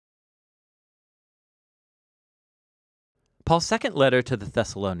Paul's second letter to the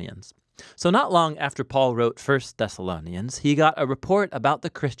Thessalonians. So not long after Paul wrote 1 Thessalonians, he got a report about the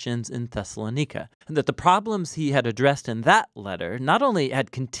Christians in Thessalonica, and that the problems he had addressed in that letter not only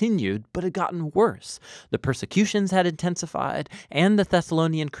had continued, but had gotten worse. The persecutions had intensified, and the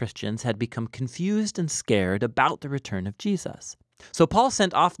Thessalonian Christians had become confused and scared about the return of Jesus. So Paul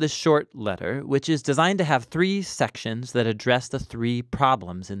sent off this short letter, which is designed to have 3 sections that address the 3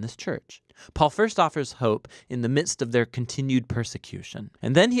 problems in this church. Paul first offers hope in the midst of their continued persecution,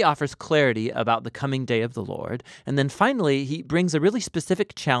 and then he offers clarity about the coming day of the Lord, and then finally he brings a really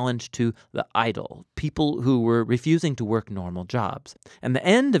specific challenge to the idle, people who were refusing to work normal jobs. And the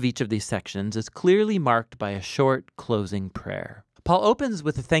end of each of these sections is clearly marked by a short closing prayer. Paul opens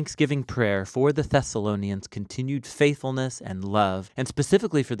with a thanksgiving prayer for the Thessalonians' continued faithfulness and love, and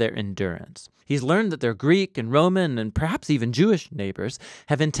specifically for their endurance. He's learned that their Greek and Roman and perhaps even Jewish neighbors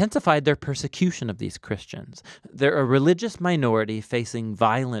have intensified their persecution of these Christians. They're a religious minority facing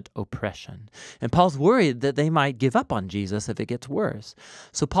violent oppression, and Paul's worried that they might give up on Jesus if it gets worse.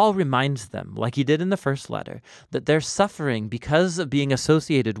 So Paul reminds them, like he did in the first letter, that their suffering because of being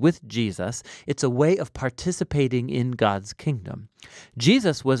associated with Jesus, it's a way of participating in God's kingdom.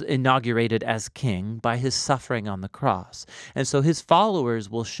 Jesus was inaugurated as king by his suffering on the cross, and so his followers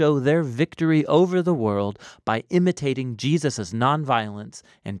will show their victory over the world by imitating Jesus' nonviolence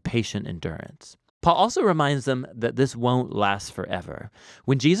and patient endurance. Paul also reminds them that this won't last forever.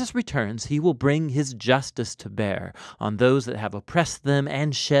 When Jesus returns, he will bring his justice to bear on those that have oppressed them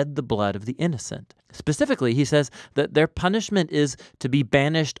and shed the blood of the innocent. Specifically, he says that their punishment is to be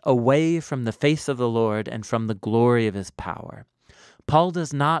banished away from the face of the Lord and from the glory of his power. Paul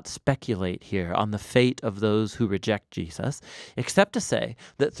does not speculate here on the fate of those who reject Jesus, except to say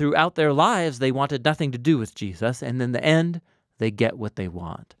that throughout their lives they wanted nothing to do with Jesus, and in the end, they get what they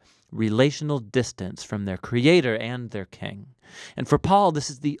want: relational distance from their Creator and their King. And for Paul,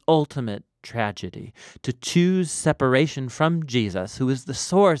 this is the ultimate tragedy. To choose separation from Jesus, who is the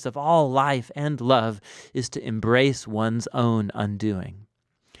source of all life and love, is to embrace one's own undoing.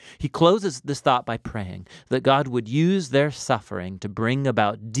 He closes this thought by praying that God would use their suffering to bring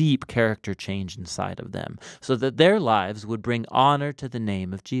about deep character change inside of them, so that their lives would bring honor to the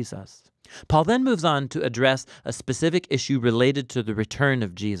name of Jesus. Paul then moves on to address a specific issue related to the return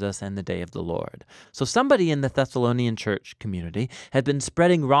of Jesus and the day of the Lord. So somebody in the Thessalonian church community had been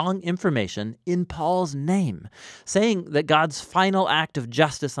spreading wrong information in Paul's name, saying that God's final act of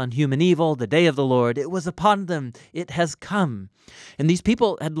justice on human evil, the day of the Lord, it was upon them, it has come. And these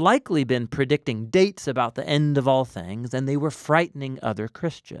people had likely been predicting dates about the end of all things, and they were frightening other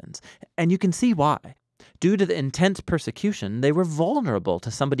Christians. And you can see why. Due to the intense persecution, they were vulnerable to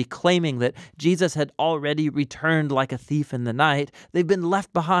somebody claiming that Jesus had already returned like a thief in the night. They've been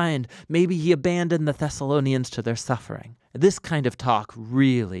left behind. Maybe he abandoned the Thessalonians to their suffering. This kind of talk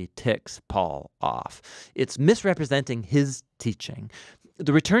really ticks Paul off. It's misrepresenting his teaching.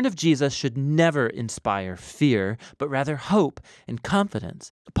 The return of Jesus should never inspire fear, but rather hope and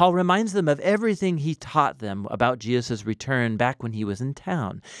confidence. Paul reminds them of everything he taught them about Jesus' return back when he was in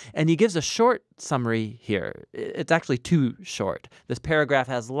town. And he gives a short summary here. It's actually too short. This paragraph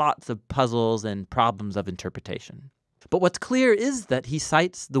has lots of puzzles and problems of interpretation. But what's clear is that he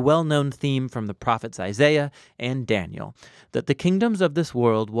cites the well-known theme from the prophets Isaiah and Daniel, that the kingdoms of this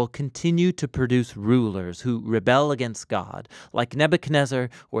world will continue to produce rulers who rebel against God, like Nebuchadnezzar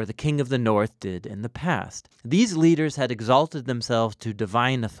or the king of the north did in the past. These leaders had exalted themselves to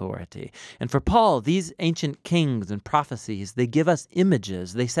divine authority. And for Paul, these ancient kings and prophecies, they give us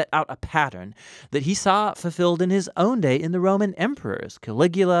images. They set out a pattern that he saw fulfilled in his own day in the Roman emperors,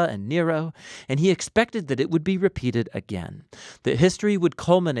 Caligula and Nero, and he expected that it would be repeated again. That history would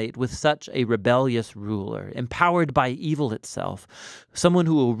culminate with such a rebellious ruler, empowered by evil itself, someone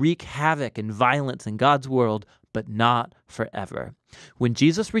who will wreak havoc and violence in God's world, but not forever. When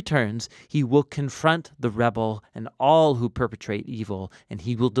Jesus returns, he will confront the rebel and all who perpetrate evil, and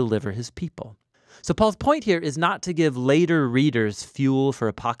he will deliver his people. So Paul's point here is not to give later readers fuel for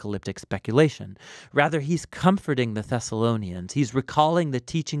apocalyptic speculation. Rather, he's comforting the Thessalonians. He's recalling the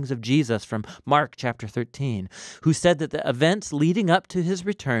teachings of Jesus from Mark chapter 13, who said that the events leading up to his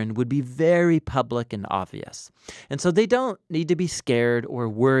return would be very public and obvious. And so they don't need to be scared or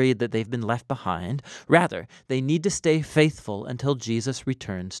worried that they've been left behind. Rather, they need to stay faithful until Jesus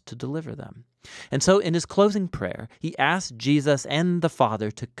returns to deliver them. And so in his closing prayer, he asked Jesus and the Father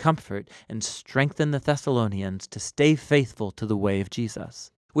to comfort and strengthen the Thessalonians to stay faithful to the way of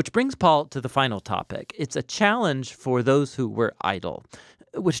Jesus. Which brings Paul to the final topic. It's a challenge for those who were idle.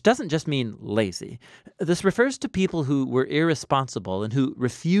 which doesn't just mean lazy. This refers to people who were irresponsible and who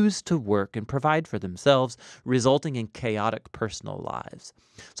refused to work and provide for themselves, resulting in chaotic personal lives.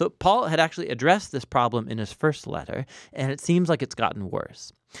 So Paul had actually addressed this problem in his first letter, and it seems like it's gotten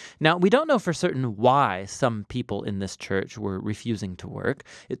worse. Now, we don't know for certain why some people in this church were refusing to work.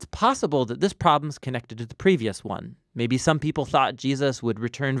 It's possible that this problem's connected to the previous one. Maybe some people thought Jesus would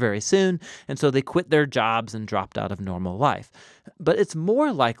return very soon, and so they quit their jobs and dropped out of normal life. But it's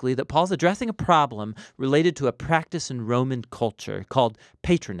more likely that Paul's addressing a problem related to a practice in Roman culture called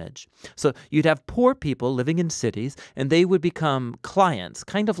patronage. So you'd have poor people living in cities, and they would become clients,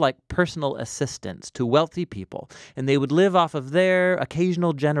 kind of like personal assistants to wealthy people, and they would live off of their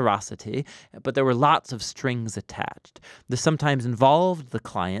occasional generosity, but there were lots of strings attached. This sometimes involved the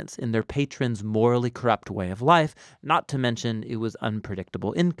clients in their patron's morally corrupt way of life, not to mention it was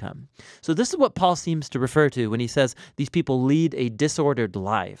unpredictable income. So this is what Paul seems to refer to when he says these people lead a disordered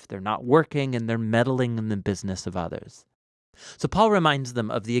life. They're not working and they're meddling in the business of others. So Paul reminds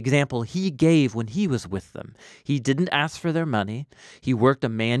them of the example he gave when he was with them. He didn't ask for their money. He worked a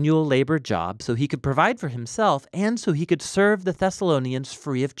manual labor job so he could provide for himself and so he could serve the Thessalonians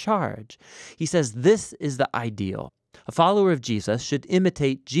free of charge. He says this is the ideal. A follower of Jesus should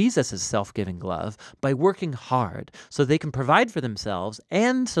imitate Jesus' self-giving love by working hard so they can provide for themselves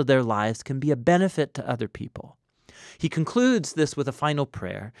and so their lives can be a benefit to other people. He concludes this with a final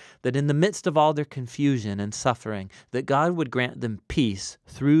prayer that in the midst of all their confusion and suffering, that God would grant them peace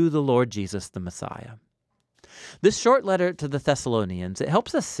through the Lord Jesus the Messiah. This short letter to the Thessalonians, it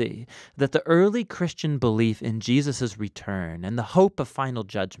helps us see that the early Christian belief in Jesus' return and the hope of final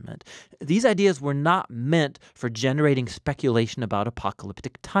judgment, these ideas were not meant for generating speculation about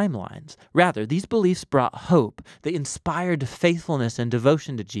apocalyptic timelines. Rather, these beliefs brought hope. They inspired faithfulness and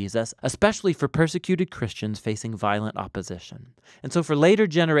devotion to Jesus, especially for persecuted Christians facing violent opposition. And so for later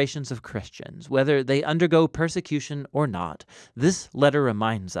generations of Christians, whether they undergo persecution or not, this letter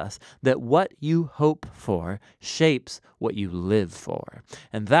reminds us that what you hope for shapes what you live for.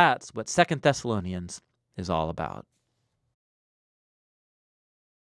 And that's what 2 Thessalonians is all about.